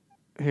don't.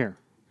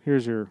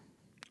 Here's your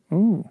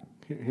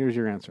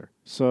answer.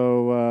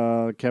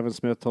 So Kevin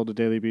Smith told the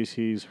Daily Beast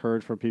he's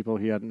heard from people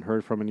he hadn't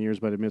heard from in years,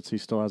 but admits he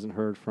still hasn't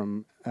heard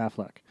from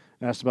Affleck.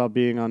 Asked about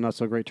being on not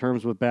so great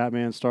terms with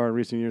Batman star in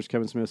recent years,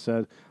 Kevin Smith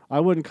said, "I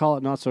wouldn't call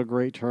it not so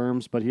great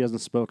terms, but he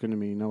hasn't spoken to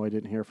me. No, I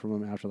didn't hear from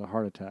him after the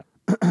heart attack."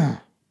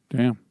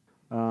 Damn.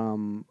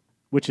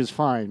 Which is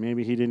fine.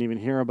 Maybe he didn't even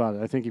hear about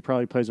it. I think he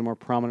probably plays a more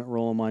prominent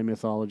role in my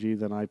mythology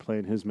than I play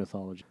in his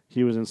mythology.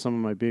 He was in some of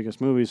my biggest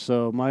movies,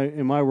 so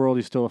in my world,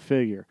 he's still a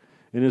figure.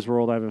 In his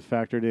world, I haven't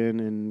factored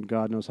in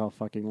God knows how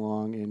fucking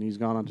long, and he's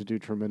gone on to do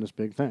tremendous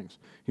big things.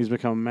 He's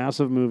become a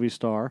massive movie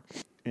star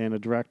and a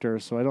director,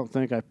 so I don't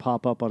think I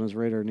pop up on his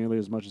radar nearly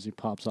as much as he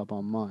pops up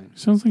on mine.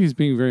 Sounds like he's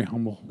being very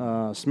humble.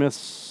 Smith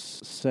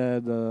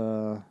said,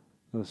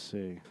 let's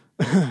see.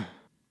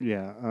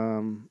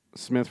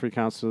 Smith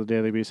recounts to the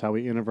Daily Beast how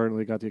he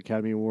inadvertently got the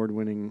Academy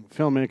Award-winning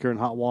filmmaker in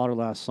hot water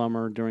last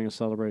summer during a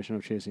celebration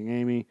of Chasing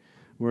Amy,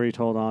 where he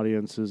told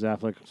audiences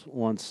Affleck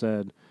once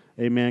said,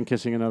 "A man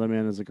kissing another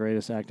man is the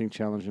greatest acting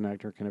challenge an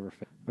actor can ever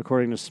face."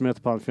 According to Smith,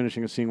 upon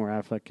finishing a scene where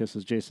Affleck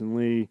kisses Jason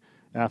Lee,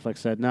 Affleck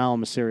said, "Now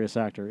I'm a serious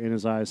actor." In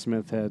his eyes,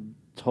 Smith had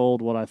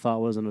told what I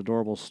thought was an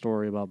adorable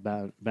story about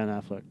Ben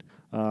Affleck.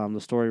 The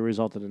story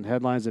resulted in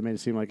headlines that made it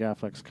seem like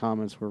Affleck's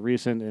comments were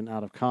recent and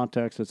out of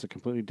context. It's a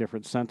completely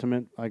different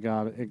sentiment. It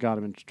got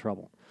him into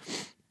trouble.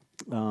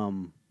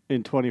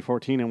 In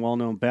 2014, a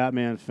well-known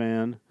Batman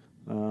fan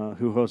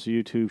who hosts a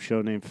YouTube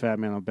show named Fat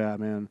Man on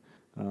Batman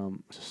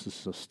This is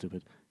so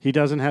stupid. He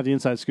doesn't have the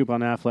inside scoop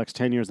on Affleck's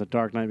 10 years of The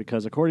Dark Knight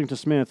because, according to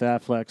Smith,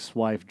 Affleck's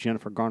wife,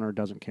 Jennifer Garner,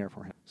 doesn't care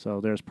for him.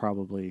 So there's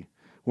probably...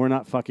 We're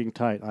not fucking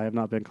tight. I have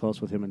not been close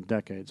with him in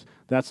decades.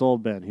 That's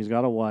old Ben. He's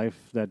got a wife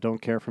that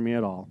don't care for me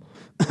at all.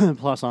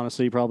 Plus,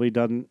 honestly, he probably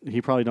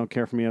don't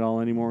care for me at all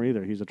anymore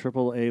either. He's a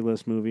triple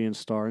A-list movie and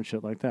star and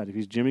shit like that. If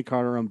he's Jimmy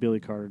Carter, I'm Billy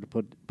Carter, to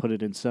put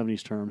it in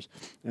 70s terms,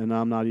 and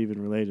I'm not even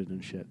related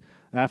and shit.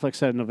 Affleck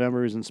said in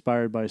November he's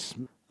inspired by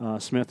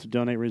Smith to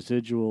donate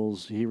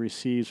residuals he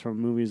receives from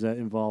movies that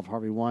involve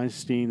Harvey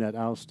Weinstein, the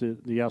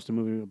ousted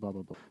movie, blah,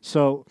 blah, blah.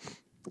 So,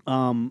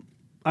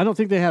 I don't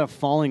think they had a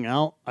falling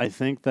out. I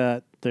think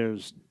that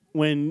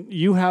when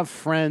you have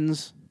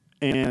friends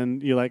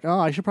and you're like, oh,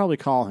 I should probably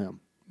call him.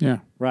 Yeah.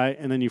 Right?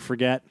 And then you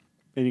forget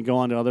and you go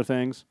on to other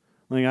things.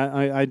 Like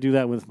I do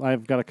that with,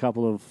 I've got a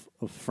couple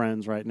of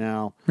friends right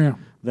now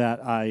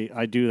that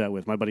I do that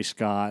with. My buddy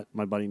Scott,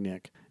 my buddy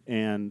Nick.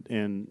 And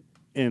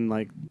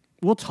like,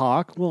 we'll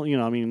talk. Well, you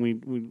know, I mean,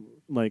 we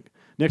like,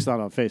 Nick's not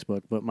on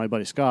Facebook, but my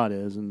buddy Scott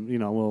is. And, you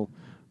know,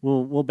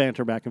 we'll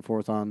banter back and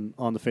forth on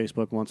the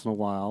Facebook once in a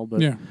while.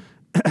 But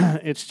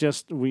it's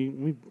just,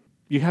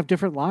 you have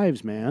different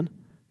lives, man.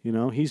 You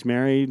know, he's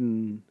married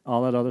and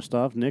all that other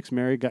stuff. Nick's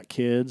married, got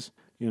kids,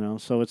 you know,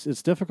 so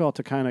it's difficult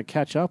to kind of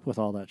catch up with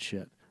all that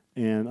shit.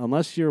 And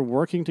unless you're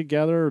working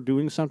together or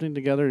doing something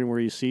together and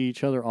where you see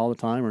each other all the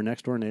time or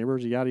next door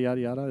neighbors, yada,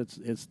 yada, yada,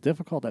 it's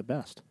difficult at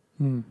best.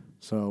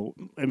 So,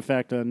 in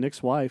fact,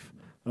 Nick's wife,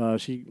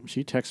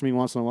 she texts me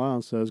once in a while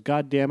and says,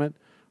 God damn it,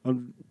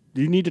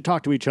 you need to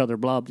talk to each other,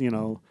 blah, you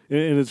know.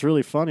 And it's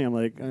really funny. I'm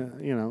like,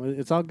 you know,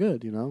 it's all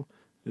good, you know.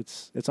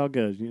 It's all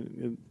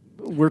good.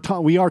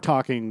 We are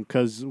talking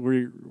because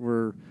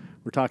we're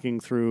talking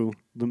through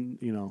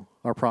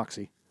our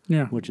proxy,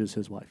 which is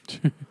his wife.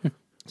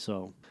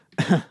 So,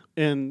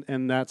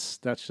 and that's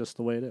just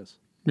the way it is.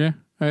 Yeah.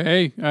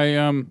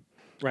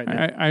 Right.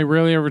 I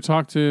rarely ever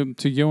talk to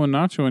Yo and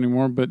Nacho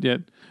anymore, but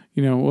yet,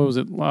 you know, what was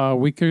it? A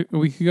week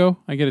ago,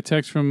 I get a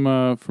text from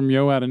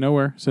Yo out of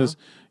nowhere. It says,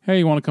 "Hey,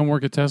 you want to come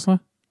work at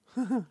Tesla?"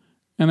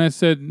 And I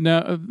said,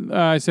 "No."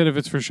 I said, "If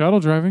it's for shuttle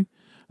driving."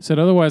 I said,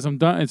 otherwise, I'm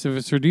done. If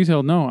it's for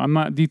detail, no, I'm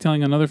not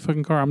detailing another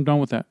fucking car. I'm done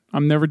with that.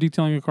 I'm never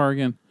detailing a car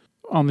again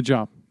on the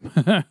job.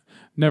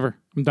 Never.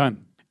 I'm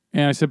done.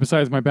 And I said,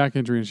 besides my back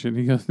injury and shit.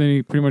 Then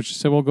he pretty much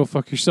said, well, go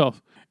fuck yourself.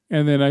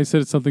 And then I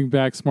said something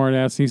back, smart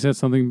ass. And he said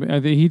something. I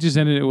think he just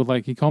ended it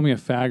with he called me a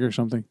fag or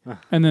something.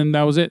 And then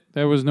that was it.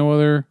 There was no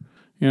other,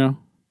 you know.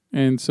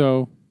 And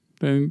so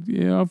then,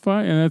 I'm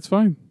fine. And that's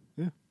fine.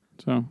 Yeah.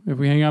 So if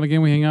we hang out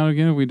again, we hang out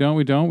again. If we don't,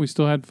 we don't. We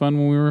still had fun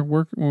when we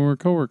were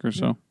coworkers.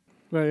 So.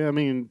 Well, I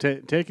mean,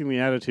 taking the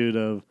attitude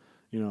of,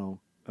 you know,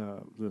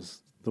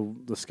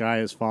 the sky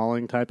is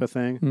falling type of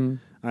thing,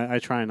 I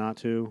try not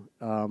to,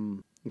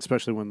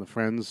 especially when the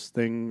friends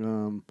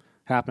thing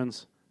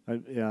happens.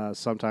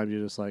 Sometimes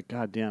you're just like,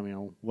 God damn, you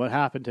know, what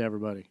happened to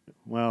everybody?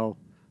 Well,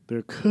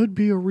 there could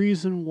be a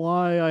reason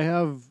why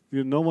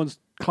no one's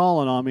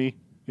calling on me.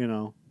 You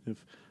know,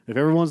 if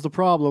everyone's the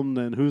problem,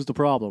 then who's the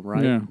problem,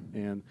 right? Yeah.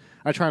 And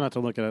I try not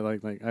to look at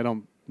it like I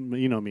don't,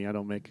 you know me, I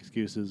don't make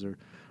excuses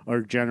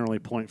or generally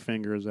point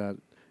fingers at,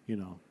 you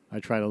know,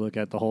 I try to look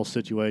at the whole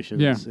situation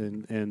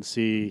and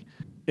see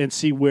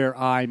where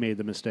I made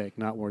the mistake,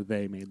 not where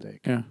they made the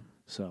mistake. Yeah.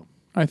 So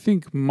I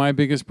think my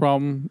biggest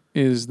problem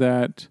is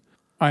that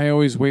I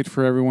always wait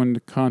for everyone to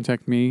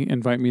contact me,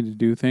 invite me to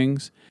do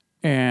things,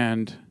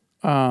 and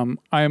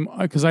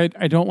because I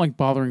don't like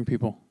bothering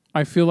people.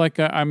 I feel like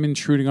I'm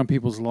intruding on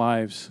people's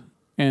lives,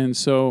 and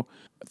so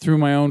through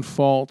my own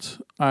fault,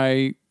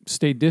 I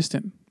stay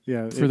distant.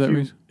 Yeah. For that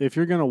reason, if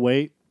you're gonna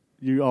wait,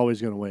 you're always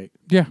going to wait.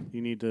 Yeah.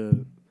 You need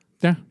to.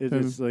 Yeah.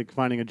 It's like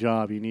finding a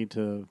job. You need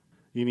to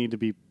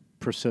be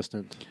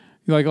persistent.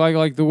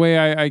 Like the way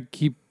I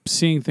keep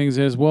seeing things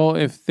is, well,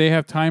 if they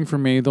have time for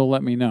me, they'll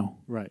let me know.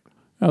 Right.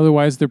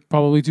 Otherwise, they're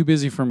probably too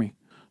busy for me.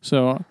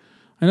 So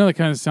I know that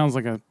kind of sounds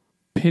like a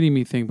pity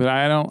me thing, but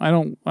I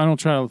don't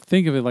try to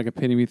think of it like a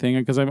pity me thing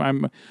because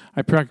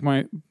I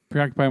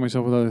preoccupy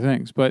myself with other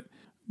things. But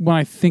when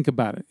I think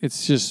about it,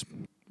 it's just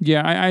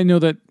I know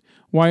that.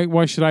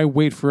 Why should I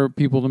wait for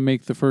people to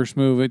make the first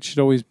move? It should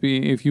always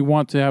be, if you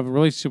want to have a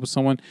relationship with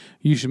someone,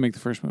 you should make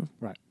the first move.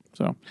 Right.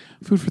 So,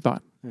 food for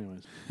thought.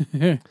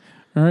 Anyways.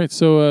 All right.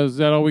 So, is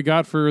that all we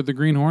got for the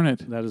Green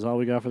Hornet? That is all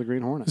we got for the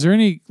Green Hornet. Is there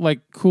any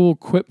cool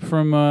quip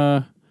from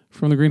the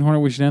Green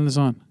Hornet we should end this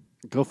on?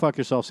 Go fuck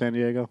yourself, San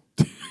Diego.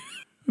 I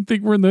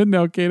think we're in the hood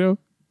now, Kato.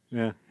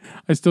 Yeah.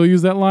 I still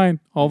use that line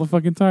all the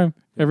fucking time.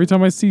 Every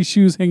time I see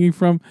shoes hanging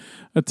from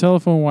a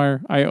telephone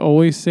wire, I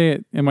always say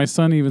it. And my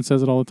son even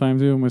says it all the time,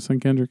 too. My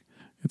son, Kendrick.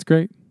 It's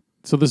great.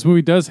 So this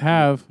movie does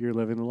have... You're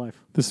living the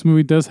life. This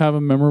movie does have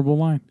a memorable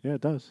line. Yeah,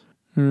 it does.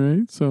 All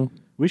right, so...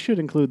 We should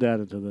include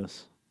that into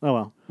this. Oh,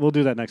 well. We'll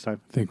do that next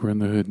time. I think we're in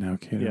the hood now,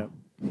 Kato.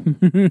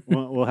 Yeah.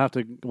 we'll have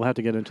to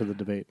get into the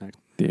debate next.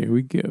 There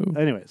we go.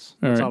 Anyways,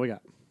 that's all we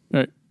got. All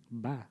right.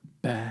 Bye.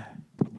 Bye.